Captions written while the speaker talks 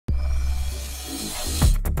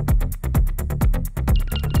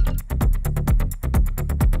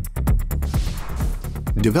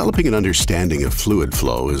Developing an understanding of fluid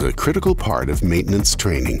flow is a critical part of maintenance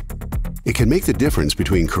training. It can make the difference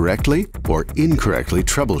between correctly or incorrectly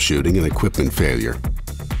troubleshooting an equipment failure.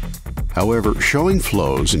 However, showing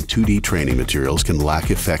flows in 2D training materials can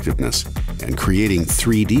lack effectiveness, and creating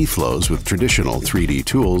 3D flows with traditional 3D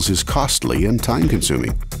tools is costly and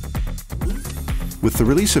time-consuming. With the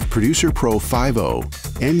release of Producer Pro 5.0,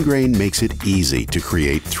 NGRAIN makes it easy to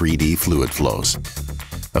create 3D fluid flows.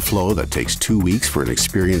 A flow that takes 2 weeks for an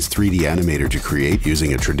experienced 3D animator to create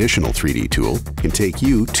using a traditional 3D tool can take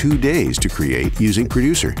you 2 days to create using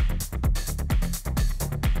Producer.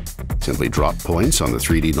 Simply drop points on the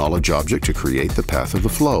 3D knowledge object to create the path of the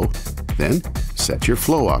flow. Then, set your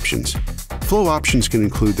flow options. Flow options can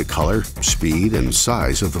include the color, speed, and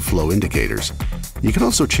size of the flow indicators. You can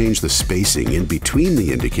also change the spacing in between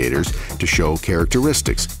the indicators to show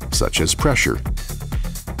characteristics, such as pressure.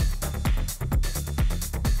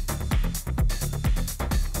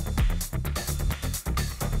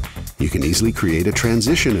 You can easily create a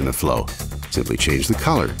transition in a flow. Simply change the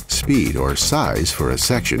color, speed, or size for a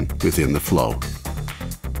section within the flow.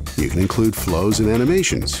 You can include flows and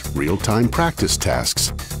animations, real-time practice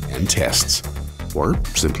tasks, and tests. Or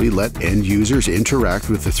simply let end users interact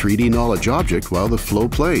with the 3D knowledge object while the flow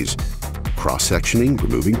plays. Cross-sectioning,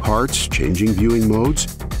 removing parts, changing viewing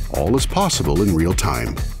modes, all is possible in real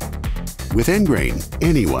time. With NGRAIN,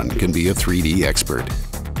 anyone can be a 3D expert.